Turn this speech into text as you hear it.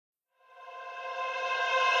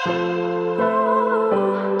Well,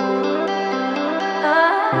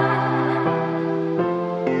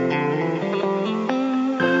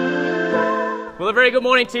 a very good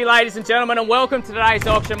morning to you, ladies and gentlemen, and welcome to today's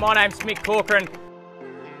auction. My name's Mick Corcoran.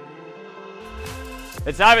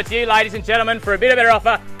 It's over to you, ladies and gentlemen, for a bit of a better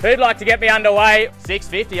offer. Who'd like to get me underway?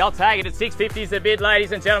 $650, I'll take it. At $650 is the bid,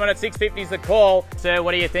 ladies and gentlemen. At $650 is the call. Sir,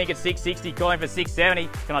 what do you think at $660? Calling for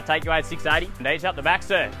 $670. Can I take you away at $680? And each up the back,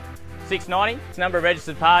 sir. $690. It's a number of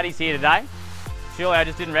registered parties here today. Surely I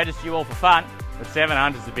just didn't register you all for fun. But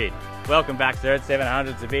 $700 is the bid. Welcome back, sir. At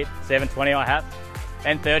 $700 is the bid. $720 I have.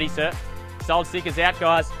 And $30, sir. Sold stickers out,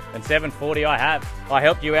 guys, and $740 I have. I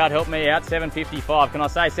helped you out, help me out, $755. Can I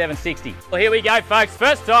say $760? Well, here we go, folks.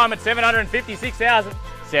 First time at $756,000.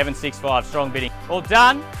 $765, strong bidding. All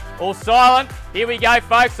done, all silent. Here we go,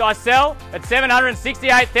 folks. I sell at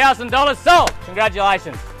 $768,000. Sold.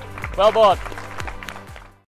 Congratulations. Well bought.